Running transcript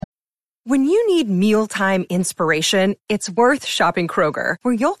When you need mealtime inspiration, it's worth shopping Kroger,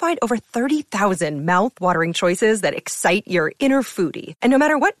 where you'll find over 30,000 mouth-watering choices that excite your inner foodie. And no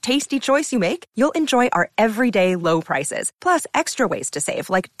matter what tasty choice you make, you'll enjoy our everyday low prices, plus extra ways to save,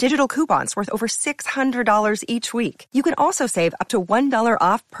 like digital coupons worth over $600 each week. You can also save up to $1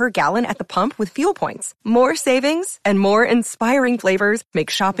 off per gallon at the pump with fuel points. More savings and more inspiring flavors make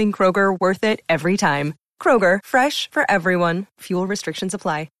shopping Kroger worth it every time. Kroger, fresh for everyone. Fuel restrictions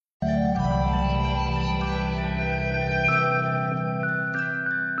apply.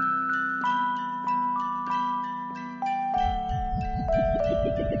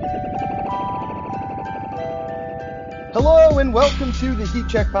 Hello and welcome to the Heat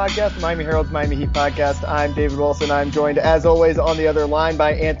Check Podcast, Miami Herald's Miami Heat Podcast. I'm David Wilson. I'm joined, as always, on the other line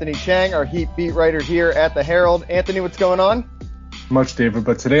by Anthony Chang, our Heat beat writer here at the Herald. Anthony, what's going on? Much, David,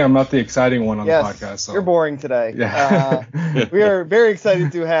 but today I'm not the exciting one on the podcast. So. You're boring today. Yeah. We are very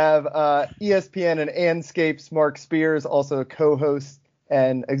excited to have ESPN and Anscape's Mark Spears, also a co-host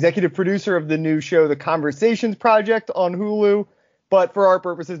and executive producer of the new show, The Conversations Project on Hulu. But for our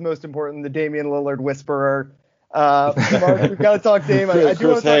purposes, most important, the Damian Lillard Whisperer. Mark, we've got to talk Dame.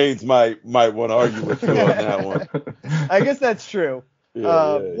 Chris Haynes might want to argue with you on that one. I guess that's true.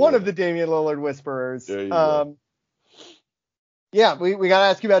 One of the Damian Lillard Whisperers. There you go. Yeah, we got to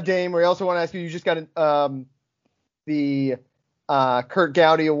ask you about Dame. We also want to ask you just got the Kurt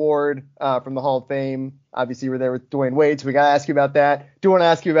Gowdy Award from the Hall of Fame. Obviously, you were there with Dwayne Wade, so we got to ask you about that. Do want to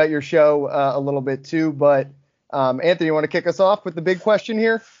ask you about your show a little bit too, but Anthony, you want to kick us off with the big question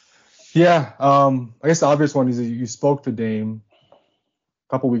here? Yeah, I guess the obvious one is that you spoke to Dame a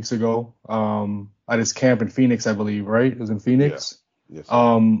couple weeks ago at his camp in Phoenix, I believe, right? It was in Phoenix. Yeah. Yes,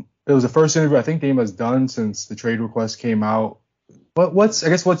 it was the first interview I think Dame has done since the trade request came out. But what's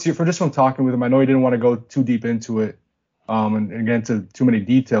your, for just from talking with him, I know he didn't want to go too deep into it and get into too many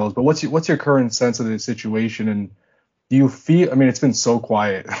details, but what's your current sense of the situation? And do you feel, I mean, it's been so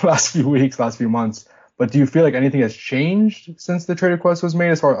quiet last few weeks, last few months, but do you feel like anything has changed since the trade request was made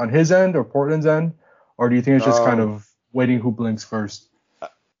as far on his end or Portland's end? Or do you think it's just kind of waiting who blinks first?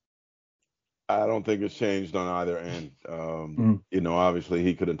 I don't think it's changed on either end. You know, obviously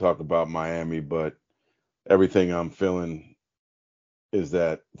he couldn't talk about Miami, but everything I'm feeling is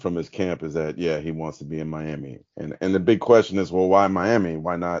that from his camp is that, yeah, he wants to be in Miami. And the big question is, well, why Miami?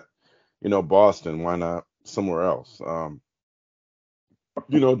 Why not, Boston? Why not somewhere else?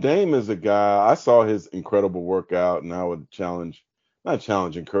 Dame is a guy, I saw his incredible workout, and I would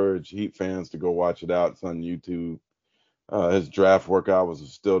encourage Heat fans to go watch it out. It's on YouTube. His draft workout was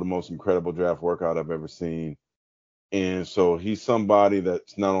still the most incredible draft workout I've ever seen. And so he's somebody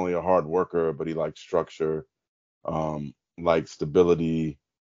that's not only a hard worker, but he likes structure, likes stability,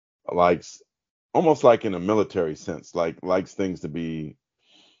 likes almost like in a military sense, likes things to be,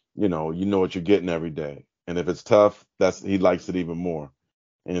 you know what you're getting every day. And if it's tough, he likes it even more.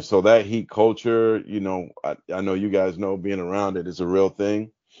 And so that Heat culture, I know you guys know being around it is a real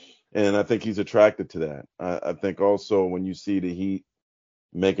thing. And I think he's attracted to that. I think also when you see the Heat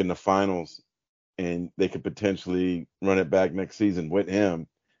making the finals and they could potentially run it back next season with him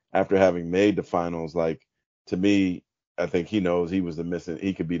after having made the finals, to me, I think he knows he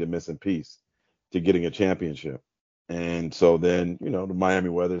could be the missing piece to getting a championship. And so then, the Miami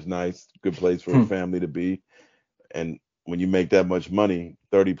weather's nice, good place for a family to be. And when you make that much money,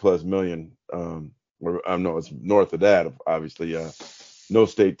 30 plus million, or I know it's north of that, obviously, no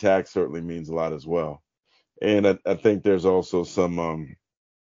state tax certainly means a lot as well. And I think there's also some,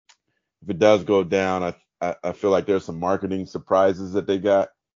 if it does go down, I feel like there's some marketing surprises that they got.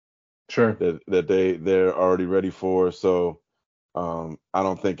 Sure. That they're already ready for. So I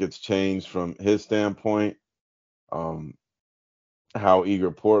don't think it's changed from his standpoint, how eager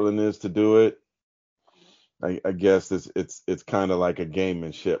Portland is to do it. I guess it's kind of like a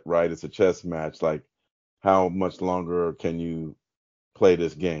gamemanship, right? It's a chess match. Like, how much longer can you play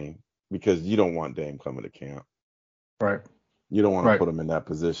this game? Because you don't want Dame coming to camp. Right. You don't want to put him in that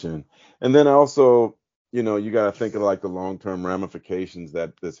position. And then also, you got to think of the long-term ramifications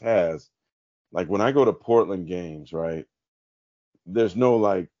that this has. Like when I go to Portland games, right, there's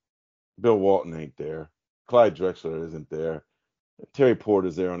no Bill Walton ain't there. Clyde Drexler isn't there. Terry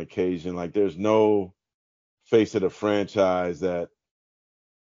Porter's there on occasion. There's no face of the franchise that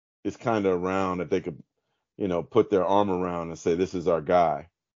is kind of around that they could, put their arm around and say, this is our guy.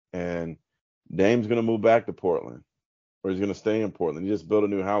 And Dame's going to move back to Portland, or he's going to stay in Portland. He just built a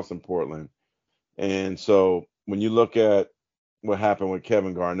new house in Portland. And so when you look at what happened with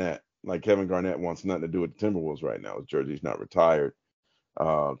Kevin Garnett, Kevin Garnett wants nothing to do with the Timberwolves right now. His jersey's not retired.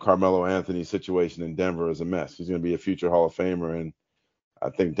 Carmelo Anthony's situation in Denver is a mess. He's going to be a future Hall of Famer. And I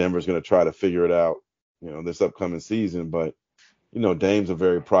think Denver's going to try to figure it out, this upcoming season. But Dame's a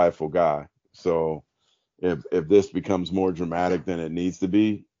very prideful guy, so if this becomes more dramatic than it needs to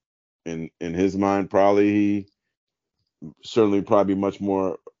be, in his mind, he probably much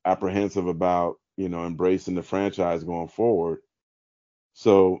more apprehensive about embracing the franchise going forward.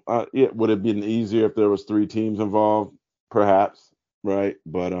 So would it have been easier if there was 3 teams involved? Perhaps, right?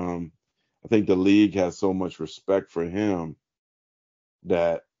 But I think the league has so much respect for him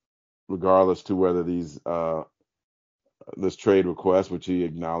that regardless to whether this trade request, which he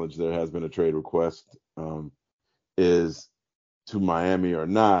acknowledged there has been a trade request, is to Miami or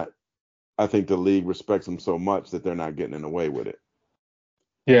not, I think the league respects him so much that they're not getting in the way with it.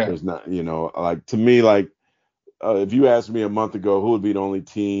 Yeah. There's not, to me, if you asked me a month ago who would be the only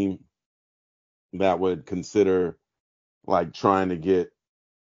team that would consider trying to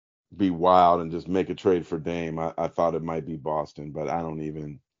be wild and just make a trade for Dame, I thought it might be Boston, but I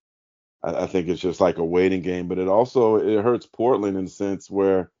think it's just like a waiting game. But it hurts Portland in the sense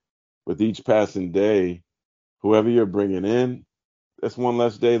where with each passing day, whoever you're bringing in, that's one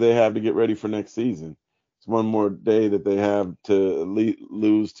less day they have to get ready for next season. It's one more day that they have to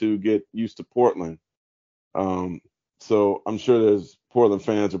lose to get used to Portland. So I'm sure there's Portland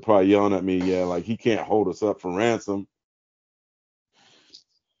fans are probably yelling at me, he can't hold us up for ransom.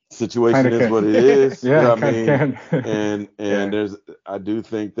 Situation is what it is. Yeah, and I do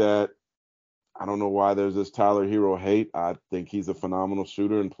think that I don't know why there's this Tyler Hero hate. I think he's a phenomenal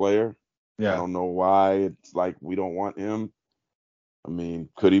shooter and player. Yeah. I don't know why it's like we don't want him. I mean,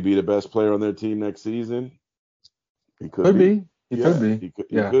 could he be the best player on their team next season? He could be. He could be. He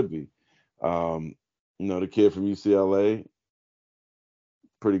could be. The kid from UCLA,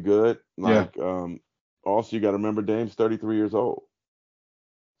 pretty good. Also, you got to remember Dame's 33 years old.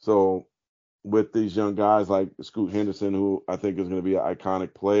 So with these young guys like Scoot Henderson, who I think is going to be an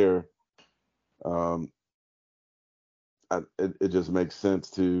iconic player, it just makes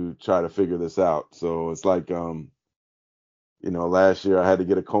sense to try to figure this out. So it's like, last year I had to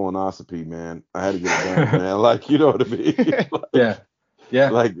get a colonoscopy, man. I had to get it done, man. You know what I mean?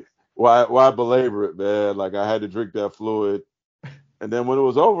 Yeah. Why belabor it, man? I had to drink that fluid, and then when it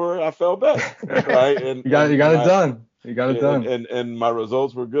was over, I felt better, right? And you got it done. You got it done. And my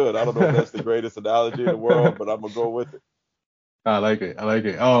results were good. I don't know if that's the greatest analogy in the world, but I'm gonna go with it. I like it.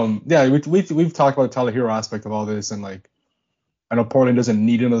 We've talked about the Tyler Hero aspect of all this, and I know Portland doesn't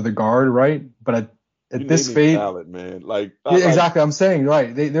need another guard, right? But at this phase, talent, man. Exactly. I'm saying,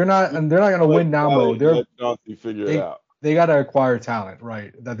 right? They're not gonna win now, bro. Let Chauncey figure it out. They got to acquire talent,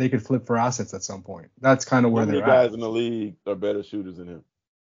 right? That they could flip for assets at some point. That's kind of where they're at. How many guys in the league are better shooters than him?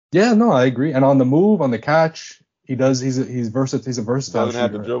 Yeah, no, I agree. And on the move, on the catch, he's versatile. He's a versatile shooter. Doesn't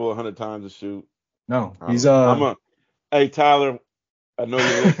have to dribble 100 times to shoot. No, Hey, Tyler, I know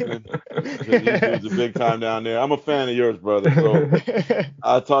you're listening. He's a big time down there. I'm a fan of yours, brother. So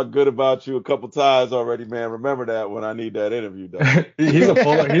I talked good about you a couple times already, man. Remember that when I need that interview done.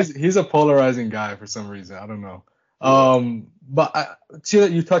 he's a polarizing guy for some reason. I don't know. But I see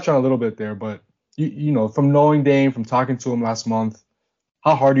that you touched on a little bit there, but from knowing Dame, from talking to him last month,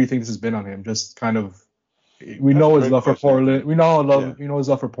 how hard do you think this has been on him? Just kind of, we know his love for Portland. We know his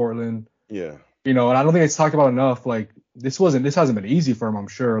love for Portland. Yeah. And I don't think it's talked about enough. This hasn't been easy for him, I'm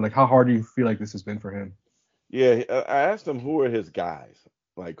sure. How hard do you feel like this has been for him? Yeah, I asked him who are his guys,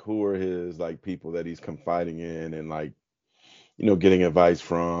 who are his people that he's confiding in and getting advice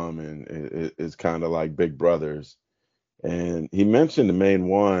from, and it's kind of like big brothers. And he mentioned the main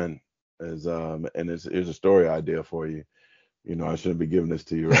one is and here's a story idea for you. I shouldn't be giving this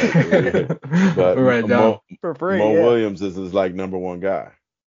to you, right? But for free, Mo Williams is his number one guy.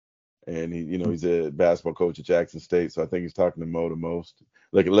 And he's a basketball coach at Jackson State, so I think he's talking to Mo the most.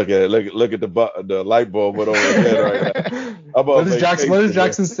 Look at the light bulb went over his head right now. What is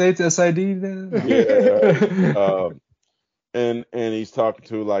Jackson State's SID then? Yeah. And he's talking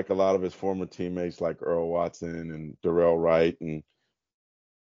to a lot of his former teammates like Earl Watson and Darrell Wright, and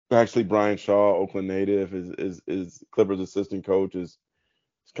actually Brian Shaw, Oakland native, is Clippers assistant coach, is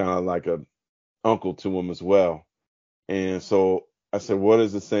kind of like a uncle to him as well. And so I said, what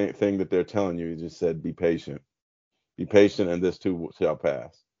is the same thing that they're telling you? He just said, be patient, and this too shall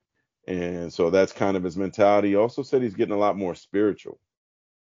pass. And so that's kind of his mentality. He also said he's getting a lot more spiritual.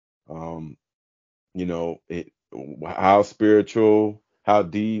 How spiritual, how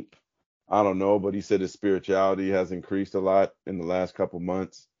deep, I don't know, but he said his spirituality has increased a lot in the last couple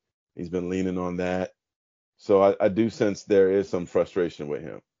months. He's been leaning on that. So I do sense there is some frustration with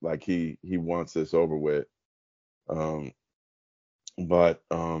him. He wants this over with. But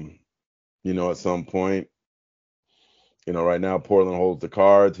at some point, Right now Portland holds the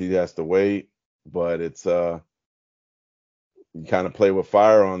cards. He has to wait, but it's you kind of play with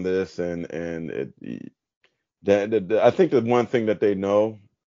fire on this, and I think the one thing that they know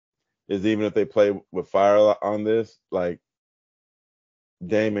is even if they play with fire on this, like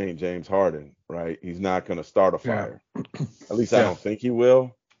Dame ain't James Harden, right? He's not going to start a fire. At least I don't think he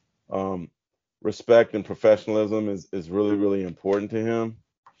will. Respect and professionalism is really, really important to him.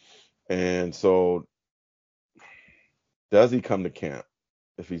 And so does he come to camp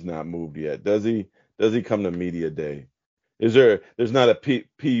if he's not moved yet? Does he come to media day? There's not a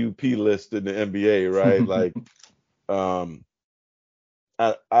PUP list in the NBA, right? Like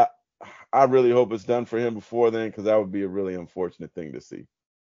I really hope it's done for him before then, because that would be a really unfortunate thing to see.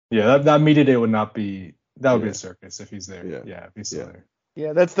 Yeah, that media day would not be. That would be a circus if he's there. Yeah, if he's still there.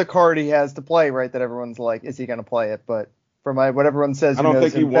 Yeah, that's the card he has to play, right? That everyone's like, is he going to play it? But from what everyone says, I don't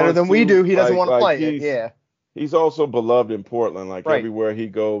think he better than we do. He doesn't want to play it. Yeah. He's also beloved in Portland. Like everywhere he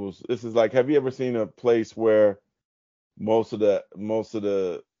goes, this is like, have you ever seen a place where most of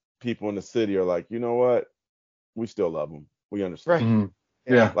the people in the city are like, you know what, we still love him. We understand. Right. Mm-hmm.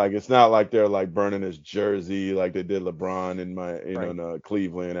 Yeah. Like it's not like they're like burning his jersey like they did LeBron in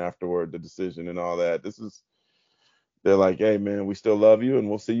Cleveland afterward, the decision and all that. They're like, hey man, we still love you and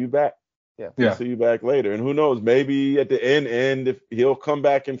we'll see you back. We'll see you back later. And who knows, maybe at the end if he'll come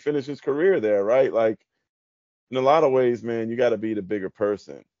back and finish his career there, right? Like in a lot of ways, man, you got to be the bigger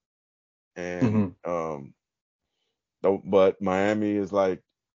person. And but Miami is like,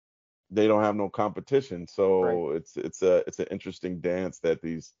 they don't have no competition, so it's an interesting dance that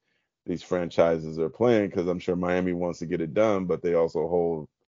these franchises are playing, because I'm sure Miami wants to get it done, but they also hold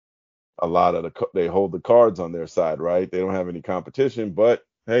a lot of they hold the cards on their side, right? They don't have any competition, but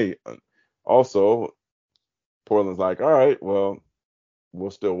hey, also Portland's like, all right, well,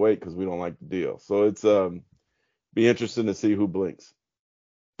 we'll still wait because we don't like the deal. So it's be interesting to see who blinks.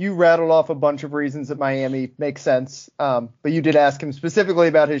 You rattled off a bunch of reasons that Miami makes sense, but you did ask him specifically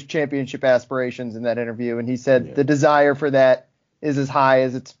about his championship aspirations in that interview, and he said the desire for that is as high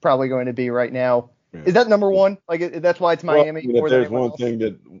as it's probably going to be right now. Yeah. Is that number one? Like that's why it's Miami? Well, if there's one thing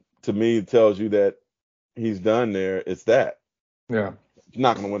that to me tells you that he's done there, it's that. Yeah. He's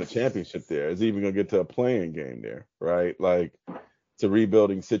not going to win a championship there. Is he even going to get to a playing game there, right? Like it's a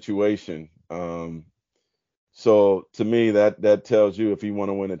rebuilding situation. So to me, that tells you if you want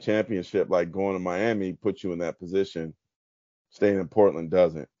to win a championship, like going to Miami puts you in that position. Staying in Portland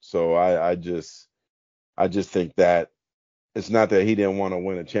doesn't. So I just think that it's not that he didn't want to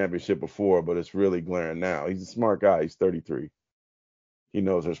win a championship before, but it's really glaring now. He's a smart guy. He's 33. He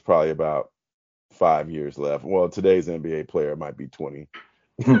knows there's probably about 5 years left. Well, today's NBA player might be 20,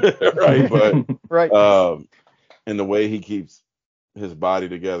 right? But and the way he keeps his body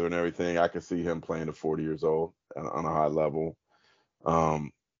together and everything, I could see him playing at 40 years old on a high level.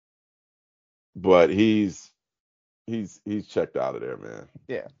 But he's checked out of there, man.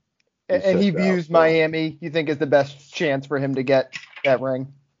 Yeah. And he views Miami, you think, is the best chance for him to get that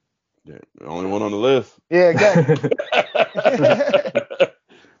ring? Yeah, the only one on the list. Yeah, exactly.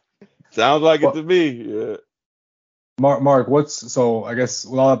 Sounds like it to me. Yeah. Mark, I guess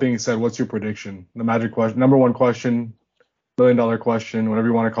with all that being said, what's your prediction? The magic question, number one question, $1 million question, whatever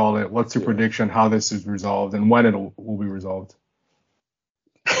you want to call it. What's your prediction how this is resolved and when it will be resolved?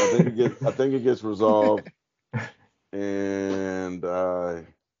 I think it gets resolved, and I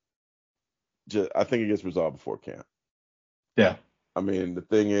think it gets resolved before camp. Yeah. I mean, the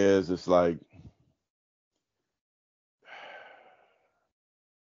thing is, it's like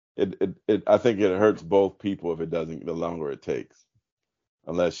I think it hurts both people if it doesn't, the longer it takes,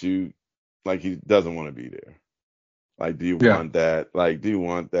 unless he doesn't want to be there. Like, do you want that? Like, do you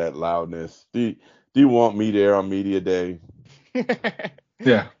want that loudness? Do you want me there on media day?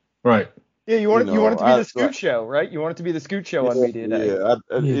 Yeah, right. Yeah, you want it to be the Scoot Show, right? You want it to be the Scoot Show on media day. Yeah,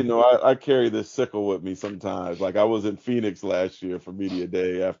 I carry this sickle with me sometimes. Like I was in Phoenix last year for media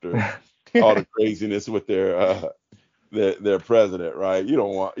day after all the craziness with their president, right? You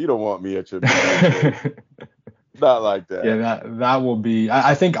don't want me at your media day. Not like that. Yeah, that will be.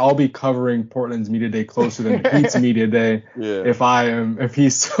 I think I'll be covering Portland's media day closer than Heat's media day. Yeah. If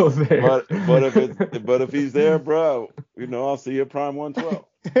he's still there. But if he's there, bro, I'll see you at Prime 112.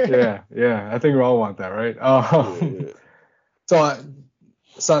 Yeah. I think we all want that, right? So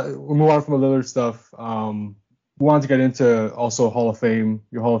we'll move on from the Lillard stuff. We wanted to get into also Hall of Fame,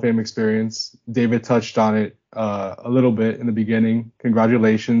 your Hall of Fame experience. David touched on it a little bit in the beginning.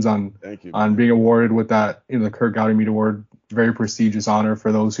 Congratulations on being awarded with that, the Kurt Gowdy Media Award. Very prestigious honor.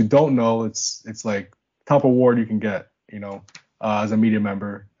 For those who don't know, it's like top award you can get, as a media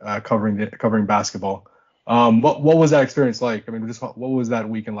member covering basketball. What was that experience like? I mean, just what was that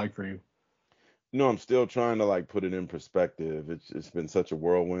weekend like for you? I'm still trying to like put it in perspective. It's been such a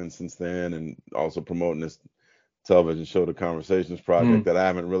whirlwind since then, and also promoting this television show, The Conversations Project, Mm, that I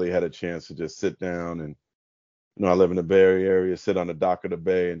haven't really had a chance to just sit down and, I live in the Bay Area, sit on the dock of the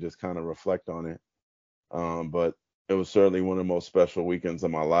bay and just kind of reflect on it. But it was certainly one of the most special weekends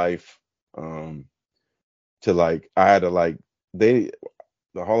of my life. To like, I had to like, the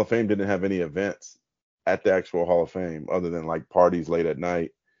Hall of Fame didn't have any events at the actual Hall of Fame other than like parties late at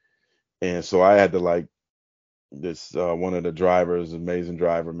night. And so I had to like this one of the drivers, amazing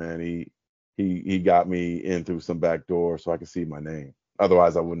driver, man. He got me in through some back door so I could see my name.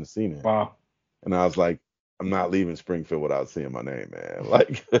 Otherwise, I wouldn't have seen it. wow. And I was like, I'm not leaving Springfield without seeing my name, man.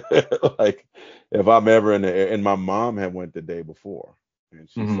 Like, like if I'm ever in the air. And my mom had went the day before, and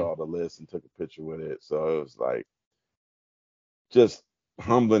she Hmm. saw the list and took a picture with it. So it was like just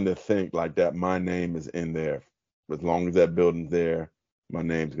humbling to think like that my name is in there. As long as that building's there, my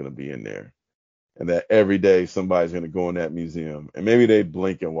name's gonna be in there. And that every day somebody's gonna go in that museum. And maybe they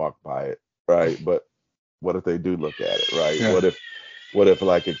blink and walk by it, right? But what if they do look at it, right? Yeah. What if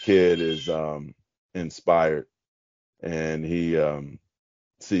like a kid is inspired and he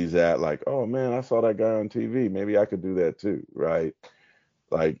sees that like, oh man, I saw that guy on TV. Maybe I could do that too, right?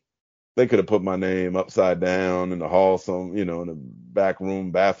 Like they could have put my name upside down in the hall, in the back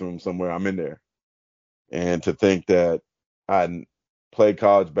room, bathroom somewhere. I'm in there. And to think that I played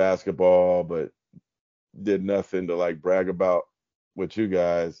college basketball, but did nothing to like brag about with you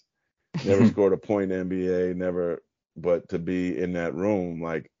guys, never scored a point in the NBA, never, but to be in that room,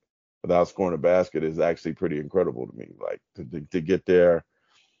 like without scoring a basket is actually pretty incredible to me. Like to get there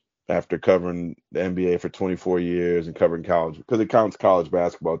after covering the NBA for 24 years and covering college, because it counts college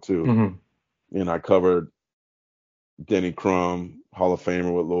basketball too. Hmm. And I covered Denny Crum, Hall of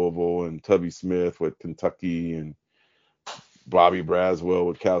Famer with Louisville, and Tubby Smith with Kentucky, and Bobby Braswell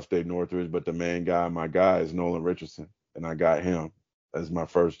with Cal State Northridge. But the main guy, my guy, is Nolan Richardson, and I got him as my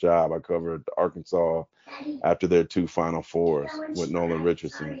first job. I covered Arkansas after their 2 Final Fours with Nolan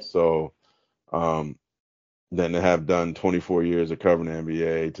Richardson. So then to have done 24 years of covering the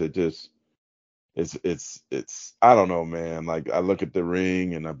NBA, to just it's I don't know, man. Like I look at the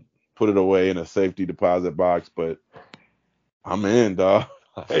ring and I put it away in a safety deposit box, but I'm in, dog.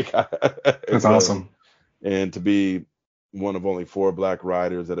 Like That's awesome. and to be one of only 4 black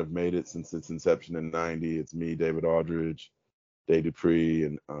writers that have made it since its inception in '90. It's me, David Aldridge, Day Dupree,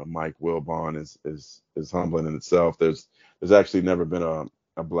 and Mike Wilbon is humbling in itself. There's actually never been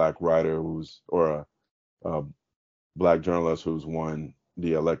a black writer a black journalist who's won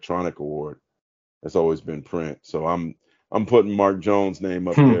the electronic award. It's always been print. So I'm putting Mark Jones' name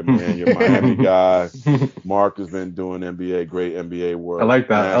up there, man. You're a Miami guy. Mark has been doing great NBA work. I like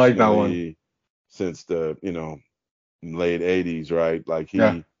that. I like that one. nationally since the late '80s, right? Like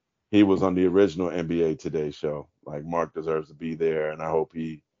Yeah. he was on the original NBA Today show. Like Mark deserves to be there, and I hope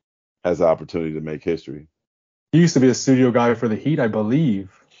he has the opportunity to make history. He used to be a studio guy for the Heat, I believe,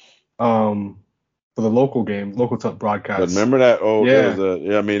 for the local game, But broadcast. remember that? Oh, Yeah. there was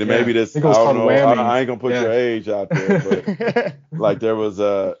Yeah. maybe this. I I think it was don't called know. Whammy. I ain't gonna put Yeah. your age out there, but like there was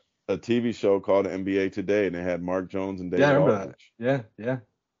a TV show called NBA Today, and they had Mark Jones and David Yeah, I remember that. Aldridge. Yeah.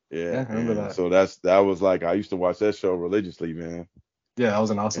 Yeah, I remember and that. so that was like I used to watch that show religiously, man. Yeah, that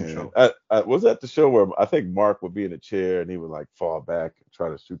was an awesome And show. I was at the show where I think Mark would be in a chair and he would like fall back and try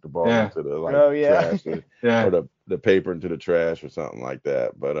to shoot the ball Yeah. into the Oh, yeah. trash or Yeah. the paper into the trash or something like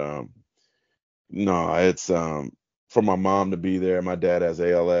that. But no, it's for my mom to be there. My dad has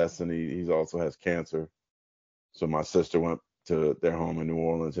ALS and he also has cancer. So my sister went to their home in New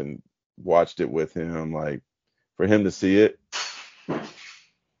Orleans and watched it with him. Like for him to see it,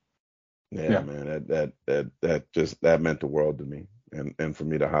 Yeah. man, that meant the world to me. And for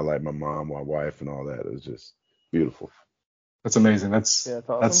me to highlight my mom, my wife, and all that is just beautiful. That's amazing. That's Yeah, that's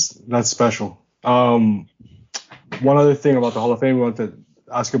awesome. that's special. One other thing about the Hall of Fame we want to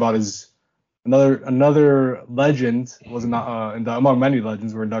ask about is another legend was not among many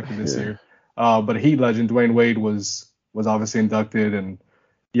legends were inducted this Yeah. year. But a Heat legend, Dwayne Wade, was obviously inducted, and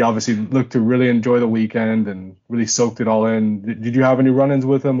he obviously looked to really enjoy the weekend and really soaked it all in. Did you have any run-ins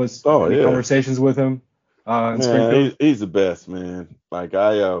with him? Any conversations with him? In Springfield? Man, he's the best, man. Like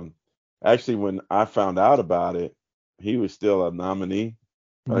I actually when I found out about it, he was still a nominee.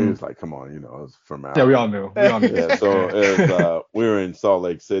 He Mhm. was like, come on, it's from out. Yeah, we all knew. Yeah, so it was, we were in Salt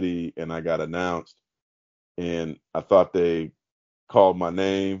Lake City and I got announced and I thought they called my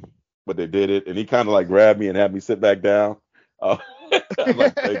name, but they did it. And he kind of like grabbed me and had me sit back down. I'm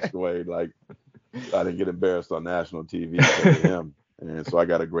like, thanks, Dwayne. Like I didn't get embarrassed on national TV because of him. And so I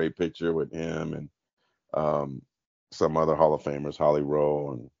got a great picture with him and some other Hall of Famers, Holly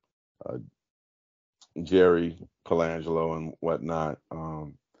Rowe and Jerry Colangelo and whatnot.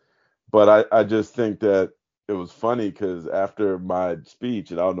 But I just think that it was funny because after my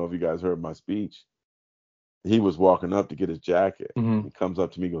speech, and I don't know if you guys heard my speech, he was walking up to get his jacket. Mm-hmm. He comes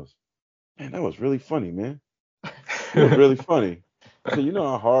up to me and goes, "Man, that was really funny, man. It was really funny." I said, "You know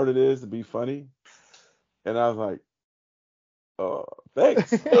how hard it is to be funny?" And I was like, "Oh,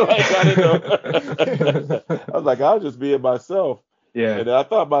 thanks." Like, I didn't know. I was like, "I'll just be it myself." Yeah. And I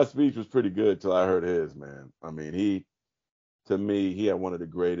thought my speech was pretty good till I heard his, man. I mean, to me, he had one of the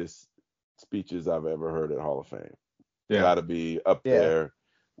greatest speeches I've ever heard at Hall of Fame. Yeah. Got to be up there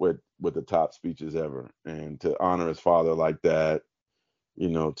with the top speeches ever. And to honor his father like that,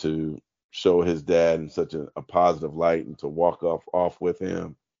 to show his dad in such a positive light and to walk off with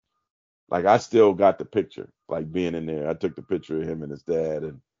him. Like, I still got the picture, like being in there. I took the picture of him and his dad,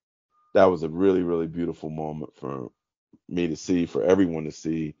 and that was a really, really beautiful moment for me to see, for everyone to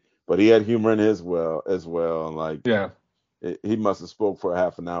see. But he had humor in his as well. And like, he must have spoke for a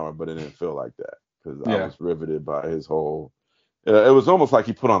half an hour, but it didn't feel like that because I was riveted by his whole. It was almost like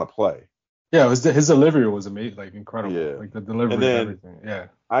he put on a play. Yeah, his delivery was amazing, like incredible. Yeah. Like the delivery and everything. Yeah.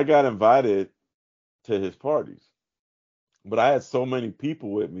 I got invited to his parties, but I had so many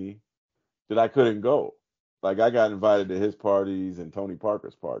people with me that I couldn't go. Like, I got invited to his parties and Tony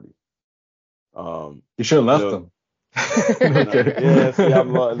Parker's parties. You should have left them. Yeah, see,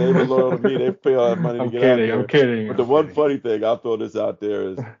 they were loyal to me. They pay all that money to get out there. I'm kidding. But the one funny thing, I'll throw this out there,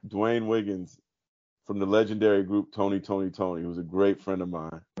 is Dwayne Wiggins from the legendary group Tony, who's a great friend of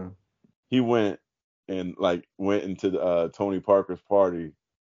mine. He went into Tony Parker's party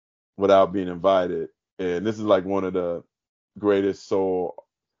without being invited. And this is like one of the greatest soul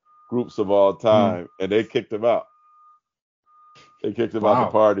groups of all time. And they kicked him out. They kicked him out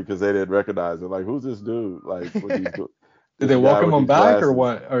the party because they didn't recognize him. Like, who's this dude? Like, what he's doing? Did they welcome him back or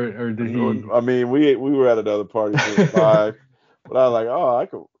what? Or did he? I mean, we were at another party since 5, but I was like,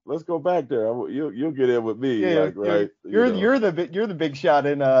 oh, let's go back there. You'll get in with me, right? You're the big shot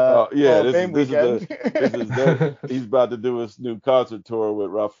in Hall of Fame weekend. He's about to do his new concert tour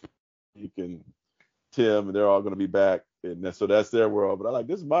with Rafiq and Tim, and they're all going to be back. And so that's their world. But I'm like,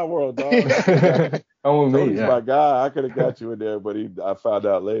 this is my world, dog. Tony's my guy. I could have got you in there, but I found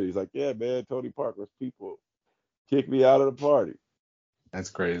out later. He's like, yeah, man, Tony Parker's people kicked me out of the party.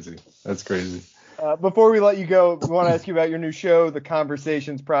 That's crazy. Before we let you go, we want to ask you about your new show, The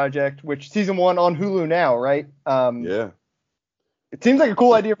Conversations Project, which season 1 on Hulu now, right? Yeah. It seems like a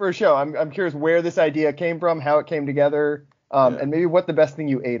cool idea for a show. I'm curious where this idea came from, how it came together, and maybe what the best thing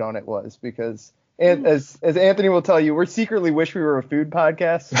you ate on it was, because as Anthony will tell you, we secretly wish we were a food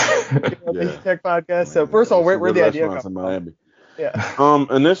podcast, tech podcast. So first of all, where the idea come from? Miami. Yeah.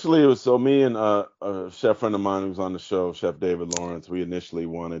 Initially, it was me and a chef friend of mine who was on the show, Chef David Lawrence. We initially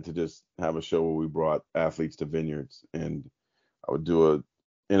wanted to just have a show where we brought athletes to vineyards, and I would do an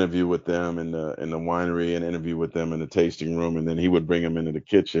interview with them in the winery, and interview with them in the tasting room, and then he would bring them into the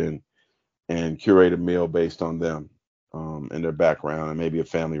kitchen and curate a meal based on them and their background, and maybe a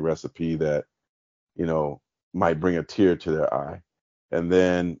family recipe that might bring a tear to their eye. And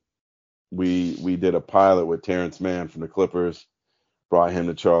then we did a pilot with Terrence Mann from the Clippers, brought him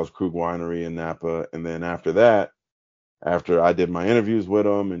to Charles Krug Winery in Napa. And then after that, after I did my interviews with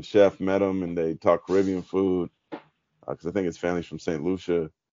him and Chef met him and they talked Caribbean food, because I think his family's from St. Lucia,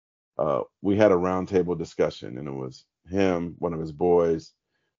 we had a roundtable discussion, and it was him, one of his boys,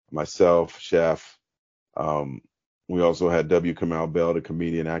 myself, Chef. We also had W. Kamau Bell, the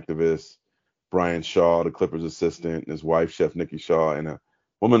comedian activist, Brian Shaw, the Clippers assistant, and his wife, Chef Nikki Shaw, and a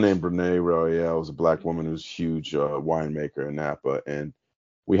woman named Brene Royale, was a black woman who's a huge winemaker in Napa. And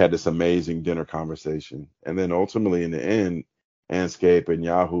we had this amazing dinner conversation. And then ultimately in the end, Anscape and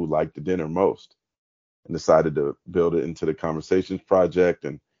Yahoo liked the dinner most and decided to build it into the Conversations Project,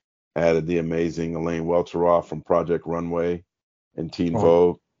 and added the amazing Elaine Welteroth from Project Runway and Teen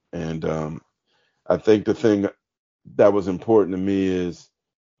Vogue. And I think the thing that was important to me is,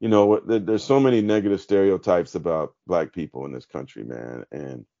 there's so many negative stereotypes about black people in this country, man.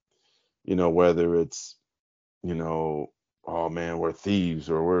 And, whether it's, oh man, we're thieves,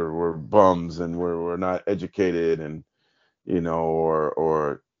 or we're bums, and we're not educated, and,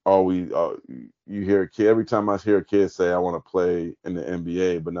 or you hear a kid, every time I hear a kid say, I want to play in the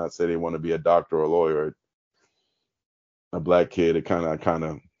NBA, but not say they want to be a doctor or a lawyer, a black kid, it kind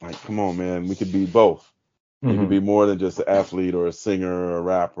of like, come on, man, we could be both. You can be more than just an athlete or a singer or a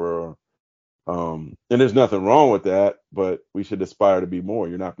rapper. And there's nothing wrong with that, but we should aspire to be more.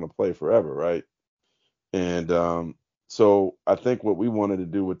 You're not going to play forever, right? And so I think what we wanted to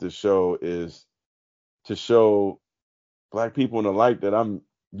do with this show is to show black people in the light that I'm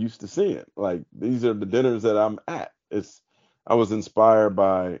used to seeing. Like, these are the dinners that I'm at. I was inspired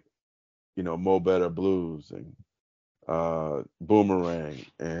by, Mo Better Blues and Boomerang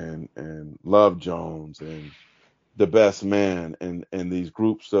and Love Jones and The Best Man and these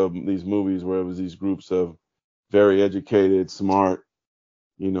movies where it was these groups of very educated, smart,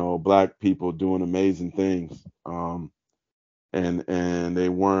 black people doing amazing things. And they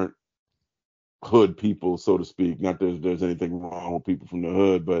weren't hood people, so to speak. Not that there's anything wrong with people from the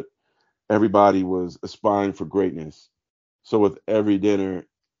hood, but everybody was aspiring for greatness. So with every dinner,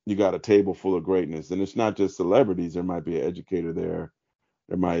 you got a table full of greatness. And it's not just celebrities. There might be an educator there.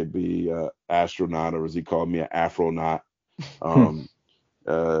 There might be an astronaut, or as he called me, an afronaut.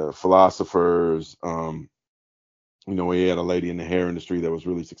 Philosophers. We had a lady in the hair industry that was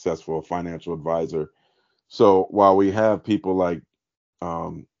really successful, a financial advisor. So while we have people like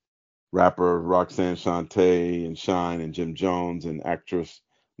rapper Roxanne Shante and Shine and Jim Jones and actress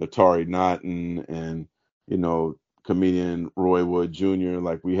Natari Naughton and, comedian Roy Wood Jr.,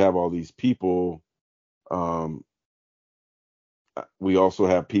 like, we have all these people. We also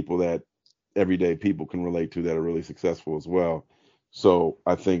have people that everyday people can relate to that are really successful as well. So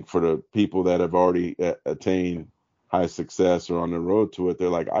I think for the people that have already attained high success or on the road to it, they're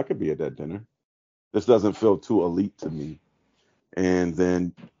like, I could be at that dinner. This doesn't feel too elite to me. And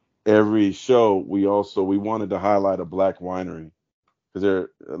then every show, we wanted to highlight a black winery, because they're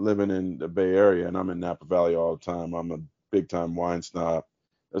living in the Bay Area, and I'm in Napa Valley all the time. I'm a big time wine snob.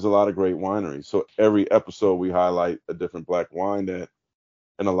 There's a lot of great wineries. So every episode we highlight a different black wine that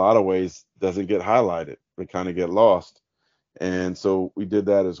in a lot of ways doesn't get highlighted. They kind of get lost. And so we did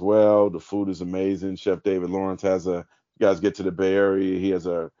that as well. The food is amazing. Chef David Lawrence you guys get to the Bay Area, he has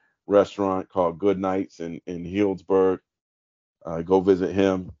a restaurant called Good Nights in Healdsburg. Go visit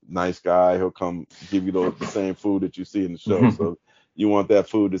him. Nice guy. He'll come give you the same food that you see in the show. So you want that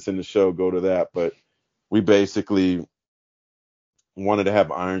food that's in the show, go to that. But we basically wanted to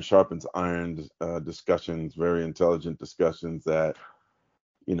have iron sharpens iron discussions, very intelligent discussions that,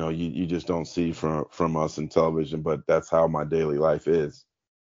 you just don't see from us in television, but that's how my daily life is.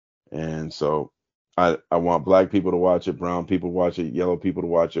 And so I want black people to watch it, brown people to watch it, yellow people to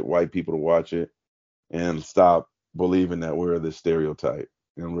watch it, white people to watch it, and stop believing that we're the stereotype,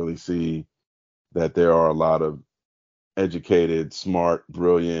 and really see that there are a lot of educated, smart,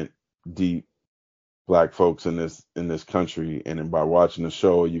 brilliant, deep black folks in this country. And then by watching the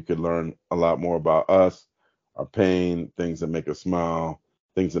show, you could learn a lot more about us, our pain, things that make us smile,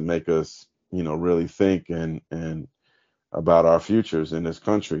 things that make us, really think and about our futures in this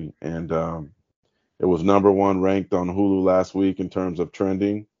country. And it was number 1 ranked on Hulu last week in terms of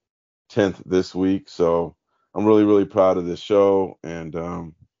trending, 10th this week. So I'm really, really proud of this show.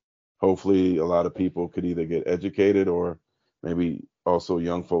 And hopefully a lot of people could either get educated or maybe also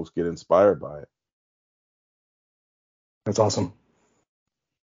young folks get inspired by it. That's awesome.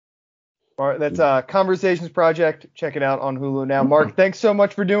 All right, that's Conversations Project. Check it out on Hulu now. Mark, thanks so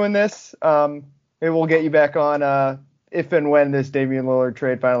much for doing this. Maybe we'll get you back on if and when this Damian Lillard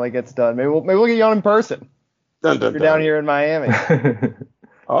trade finally gets done. Maybe we'll get you on in person. You're down here in Miami.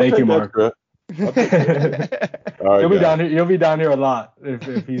 Thank you, Mark. All right, you'll be down here a lot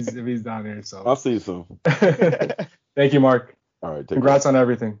if he's down here. So I'll see you soon. Thank you, Mark. All right, congrats on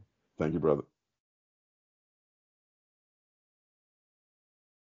everything. Thank you, brother.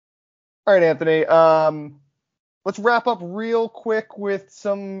 All right, Anthony. Let's wrap up real quick with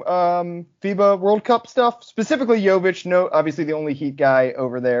some FIBA World Cup stuff, specifically Jovic. No, obviously the only Heat guy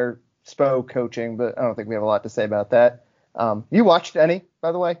over there, Spo coaching, but I don't think we have a lot to say about that. You watched any,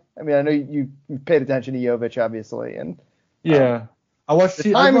 by the way? I mean, I know you paid attention to Jovic, obviously, and yeah, I watched.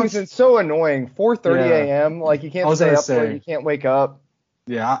 The timing's been so annoying. 4:30 a.m. Like, you can't stay up late, you can't wake up.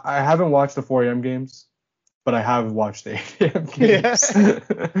 Yeah, I haven't watched the 4 a.m. games, but I have watched the 8 a.m. games.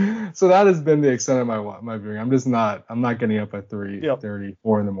 Yeah. So that has been the extent of my viewing. I'm not getting up at 3:30,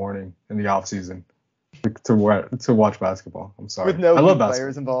 4 in the morning in the off season to watch basketball. I'm sorry. With no Heat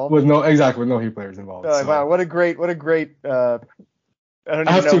players involved. With no Heat players involved. Oh, so. Wow, what a great. I don't even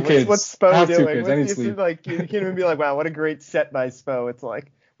know. I have 2 kids. What's Spo I have doing? 2 kids. I need sleep. Like, you can't even be like, wow, what a great set by Spo. It's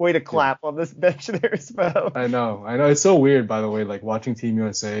like, way to clap on this bench there, Spo. I know. It's so weird, by the way, like watching Team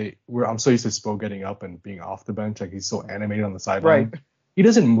USA, I'm so used to Spo getting up and being off the bench. Like, he's so animated on the sideline. Right. He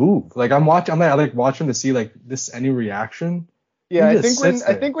doesn't move. Like, I like watching to see like any reaction. Yeah, I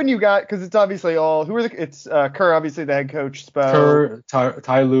think when you got, because it's obviously all it's Kerr, obviously the head coach, Spo, Kerr,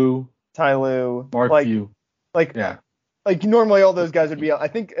 Ty Lue, Mark Few. Like, yeah. like normally all those guys would be. I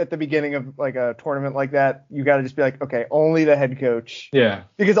think at the beginning of like a tournament like that, you got to just be like, okay, only the head coach. Yeah.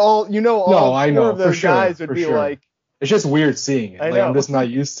 Because all four of those guys would be like. It's just weird seeing it. I'm just not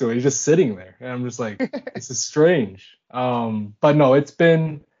used to it. He's just sitting there, and I'm just like, this is strange. But no, it's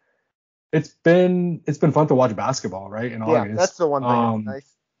been fun to watch basketball, right? In August. That's the one thing that's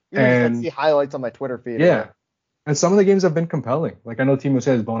nice. And I see highlights on my Twitter feed. Yeah, and some of the games have been compelling. Like I know Team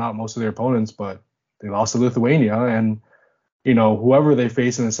USA has blown out most of their opponents, but they lost to Lithuania, and whoever they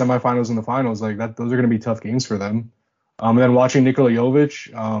face in the semifinals and the finals, like that, those are going to be tough games for them. And then watching Nikola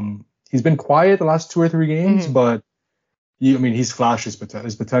Jovic, he's been quiet the last 2 or 3 games, but he's flashed his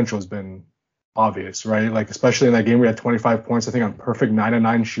potential has been obvious, right? Like especially in that game where he had 25 points, I think on perfect 9 of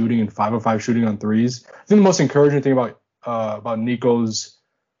 9 shooting and 5 of 5 shooting on threes. I think the most encouraging thing about Nico's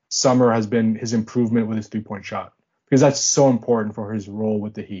summer has been his improvement with his 3-point shot, because that's so important for his role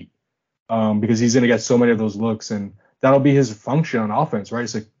with the Heat. Because he's going to get so many of those looks, and that'll be his function on offense, right?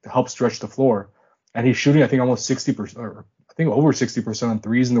 It's like to help stretch the floor. And he's shooting, I think, almost 60%, or I think over 60% on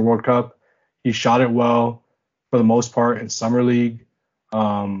threes in the World Cup. He shot it well for the most part in summer league.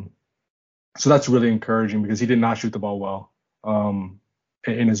 So that's really encouraging, because he did not shoot the ball well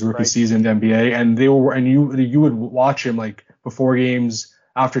in his rookie season in the NBA. And you would watch him like before games,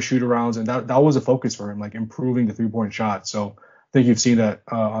 after shoot arounds, and that was a focus for him, like improving the 3-point shot. So I think you've seen that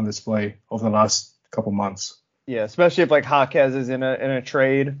on display over the last couple months. Yeah, especially if like Jaquez is in a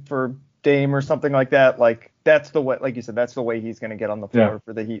trade for Dame or something like that. Like that's the way, like you said, that's the way he's going to get on the floor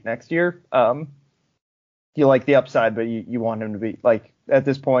for the Heat next year. You like the upside, but you want him to be like at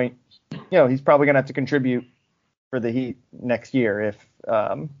this point, he's probably going to have to contribute for the Heat next year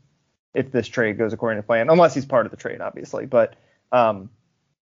if this trade goes according to plan, unless he's part of the trade, obviously. But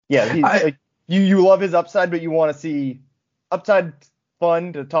you love his upside, but you want to see upside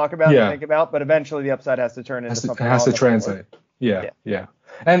fun to talk about and think about, but eventually the upside has to turn into something. It has to translate. Yeah.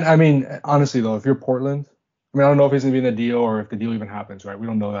 And I mean, honestly though, if you're Portland, I don't know if he's going to be in the deal or if the deal even happens, right? We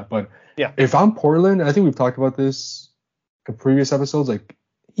don't know that. But if I'm Portland, and I think we've talked about this in previous episodes, like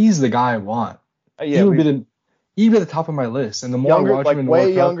he's the guy I want. He would be the top of my list. And the more I watch him in the World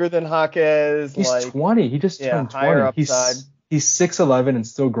Cup, younger than Jaquez. He's 20. He just turned 20. Higher upside. He's 6'11" and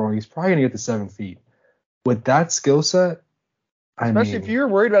still growing. He's probably going to get to 7 feet. With that skill set, especially if you're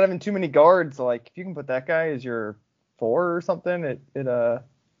worried about having too many guards, like if you can put that guy as your 4 or something, it's a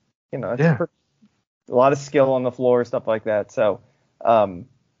lot of skill on the floor, stuff like that. So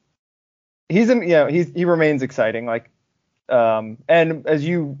he remains exciting. Like and as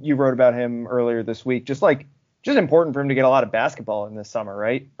you wrote about him earlier this week, just important for him to get a lot of basketball in this summer,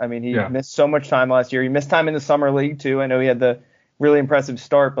 right? I mean, he missed so much time last year. He missed time in the summer league too. I know he had the really impressive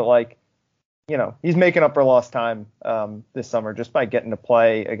start, but he's making up for lost time this summer just by getting to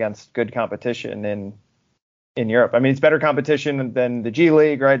play against good competition in Europe. I mean, it's better competition than the G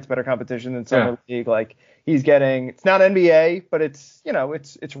League, right? It's better competition than summer league. Like he's getting, it's not NBA, but it's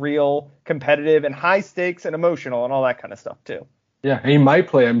real, competitive, and high stakes and emotional and all that kind of stuff too. Yeah, and he might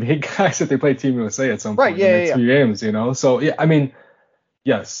play NBA guys if they play Team USA at some point in the next few games, So I mean,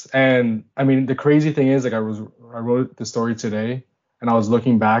 yes, and I mean the crazy thing is, like I wrote the story today, and I was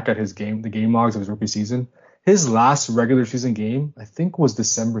looking back at the game logs of his rookie season. His last regular season game, I think, was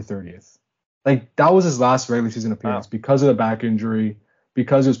December 30th. Like that was his last regular season appearance because of the back injury,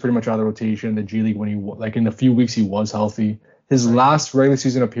 because it was pretty much out of the rotation. The G League, when he in the few weeks he was healthy. His last regular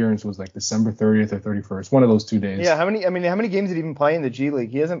season appearance was like December 30th or 31st, one of those 2 days. Yeah, how many games did he even play in the G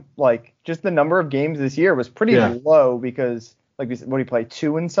League? He hasn't, just the number of games this year was pretty low because, like we said, what did he play?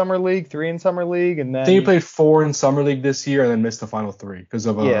 2 in summer league, 3 in summer league, and then I think he played 4 in summer league this year and then missed the final 3 because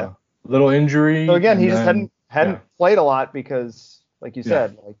of a little injury. So again, he just hadn't played a lot because, like you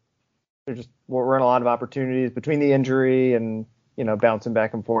said, there just weren't a lot of opportunities between the injury and bouncing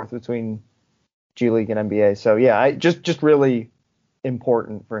back and forth between G League and NBA. So I just really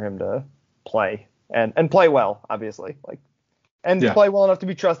important for him to play and play well, obviously, play well enough to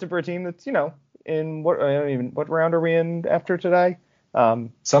be trusted for a team that's in what round are we in after today?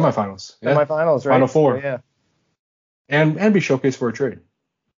 Semifinals, right? Final 4, so, and be showcased for a trade.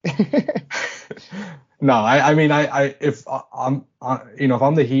 No, I mean if I'm if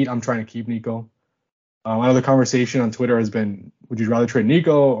I'm the Heat, I'm trying to keep Nico. I know the conversation on Twitter has been, would you rather trade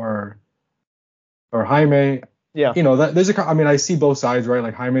Nico or Jaime? Yeah. I see both sides, right?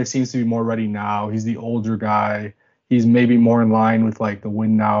 Like Jaime seems to be more ready now. He's the older guy. He's maybe more in line with like the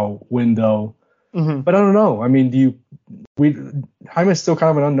win now window. Mm-hmm. But I don't know. I mean, Jaime's still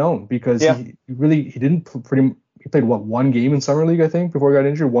kind of an unknown because he played 1 game in summer league, I think, before he got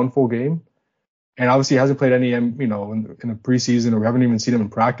injured, 1 full game. And obviously he hasn't played any, in the preseason, or we haven't even seen him in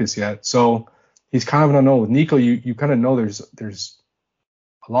practice yet. So he's kind of an unknown. With Nico, you kind of know there's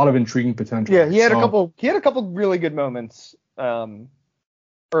a lot of intriguing potential. Yeah, he had a couple really good moments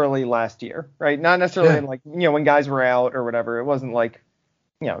early last year, right? Not necessarily in like, when guys were out or whatever. It wasn't like,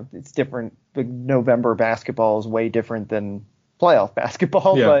 it's different. The November basketball is way different than playoff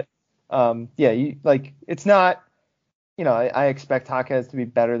basketball, but it's not, I expect Jaquez to be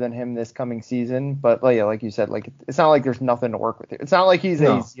better than him this coming season, but like you said, like it's not like there's nothing to work with here. It's not like he's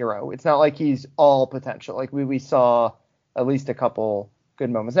a zero. It's not like he's all potential. Like we saw at least a couple good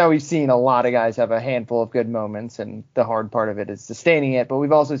moments. Now we've seen a lot of guys have a handful of good moments, and the hard part of it is sustaining it. But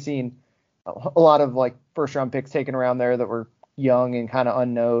we've also seen a lot of like first round picks taken around there that were young and kind of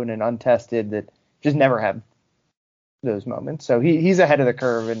unknown and untested that just never had those moments. So he's ahead of the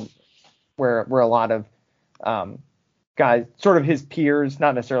curve, and where a lot of guys, sort of his peers,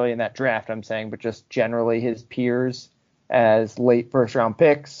 not necessarily in that draft, I'm saying, but just generally his peers as late first round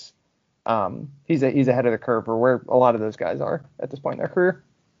picks. He's ahead of the curve for where a lot of those guys are at this point in their career.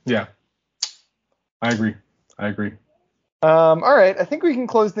 Yeah, I agree. All right, I think we can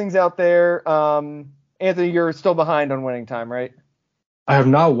close things out there. Anthony, you're still behind on Winning Time, right? I have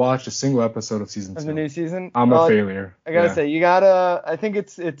not watched a single episode of season 2. Of the new season? I'm a failure. I gotta say, you gotta. I think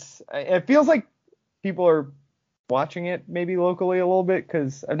it feels like people are watching it maybe locally a little bit,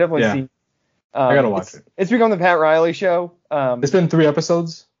 because I've definitely seen. I gotta watch it. It's become the Pat Riley show. It's been 3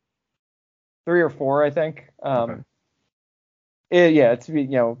 episodes. 3 or 4, I think. Okay. It's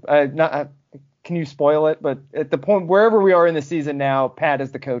can you spoil it? But at the point wherever we are in the season now, Pat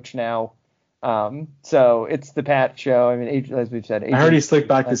is the coach now. So it's the Pat show. I mean, as we've said, I heard he slicked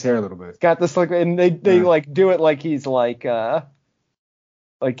back his hair a little bit. Got the slick, and they like do it like he's like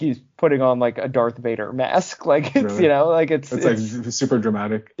he's putting on like a Darth Vader mask. Like it's really? It's like super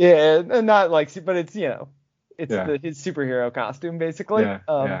dramatic. Yeah, and not like, but it's his superhero costume basically.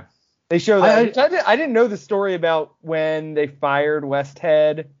 Yeah. They show that. I didn't know the story about when they fired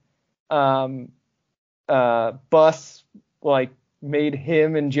Westhead. Bus like made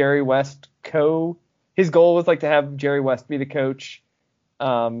him and Jerry West his goal was like to have Jerry West be the coach,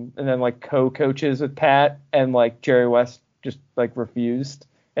 and then like co-coaches with Pat, and like Jerry West just like refused,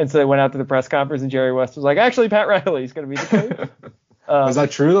 and so they went out to the press conference and Jerry West was like, actually Pat Riley's gonna be the coach. Is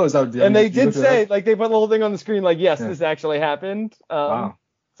that true though? And they did say, like, they put the whole thing on the screen like, yes, this actually happened. Wow.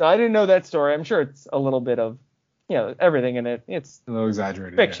 So I didn't know that story. I'm sure it's a little bit of, everything in it. It's a little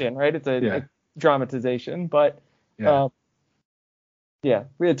exaggerated. Fiction, right? It's a dramatization, but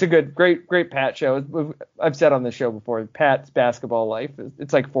it's a great Pat show. I've said on this show before, Pat's basketball life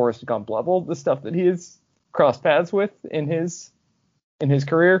it's like Forrest Gump level, the stuff that he has crossed paths with in his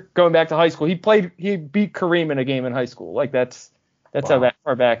career. Going back to high school, he beat Kareem in a game in high school. Like that's how that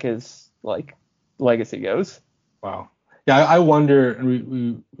far back his like legacy goes. Wow. Yeah, I wonder,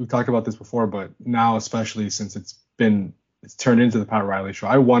 and we've talked about this before, but now especially since it's turned into the Pat Riley show,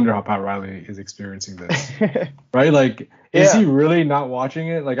 I wonder how Pat Riley is experiencing this. Right? Like, is he really not watching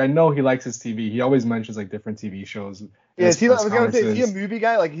it? Like, I know he likes his TV. He always mentions like different TV shows. Yeah, I was gonna say, is he a movie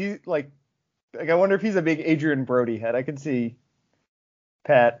guy? Like I wonder if he's a big Adrian Brody head. I could see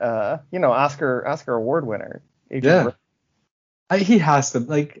Pat, Oscar award winner. Adrian Brody. He has to,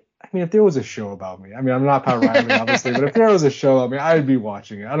 like. I mean, if there was a show about me, I mean, I'm not Pat Riley, obviously, but if there was a show about me, I'd be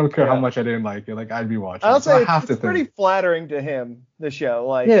watching it. I don't care how much I didn't like it. Like, I'd be watching it. So it's pretty flattering to him, the show.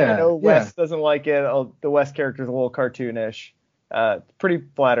 Like, I know Wes doesn't like it. The Wes character's a little cartoonish. It's pretty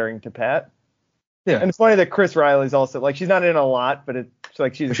flattering to Pat. Yeah. And it's funny that Chris Riley's also, like, she's not in a lot, but it's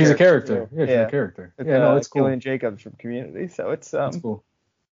like she's a character. Yeah, she's a character. It's cool. Gillian Jacobs from Community, so it's cool.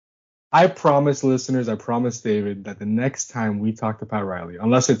 I promise listeners, I promise David, that the next time we talk to Pat Riley,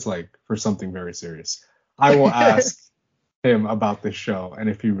 unless it's like for something very serious, I will ask him about this show and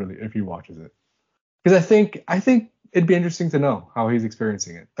if he watches it. Because I think it'd be interesting to know how he's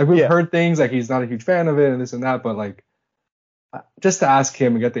experiencing it. Like, we've heard things like he's not a huge fan of it and this and that, but like, just to ask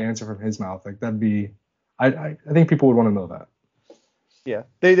him and get the answer from his mouth, like, that'd be, I think people would want to know that. Yeah,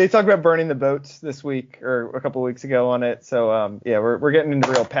 they talked about burning the boats this week or a couple of weeks ago on it. So we're getting into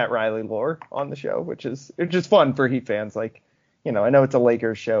real Pat Riley lore on the show, which is just fun for Heat fans. Like, I know it's a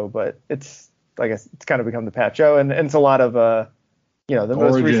Lakers show, but it's like it's kind of become the Pat show, and it's a lot of the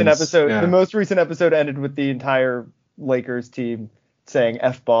most recent episode. Yeah. The most recent episode ended with the entire Lakers team saying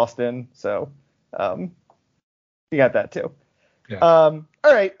F Boston. So you got that too. Yeah.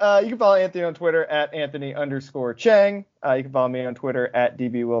 All right. You can follow Anthony on Twitter at Anthony_Chang. You can follow me on Twitter at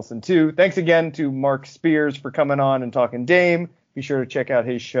DBWilson2. Thanks again to Mark Spears for coming on and talking Dame. Be sure to check out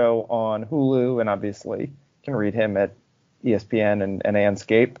his show on Hulu, and obviously you can read him at ESPN and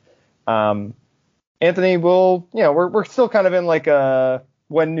Anscape. Anthony, we're still kind of in like a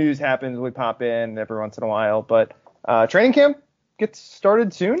when news happens, we pop in every once in a while. But training camp gets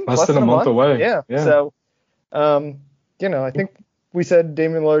started soon. Less than a month away. Yeah. So, I think we said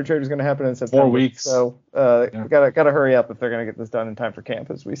Damian Lillard trade was going to happen in September. 4 weeks. So we gotta hurry up if they're going to get this done in time for camp,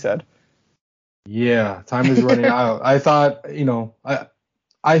 as we said. Yeah, time is running out. I thought,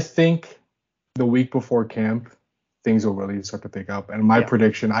 I think the week before camp, things will really start to pick up. And my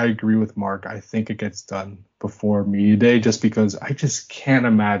prediction, I agree with Mark. I think it gets done before media day, just because I just can't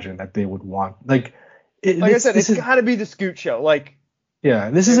imagine that they would want I said, it's got to be the Scoot show.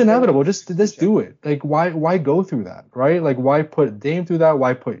 This is inevitable. Just do it. Why go through that, right? Why put Dame through that?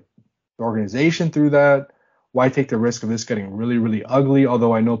 Why put the organization through that? Why take the risk of this getting really, really ugly?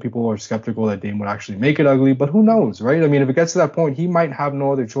 Although I know people are skeptical that Dame would actually make it ugly, but who knows, right? I mean, if it gets to that point, he might have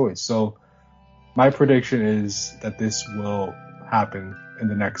no other choice. So my prediction is that this will happen in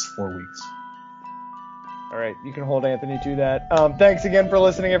the next 4 weeks. All right, you can hold Anthony to that. Thanks again for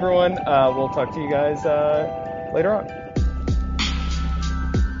listening, everyone. We'll talk to you guys later on.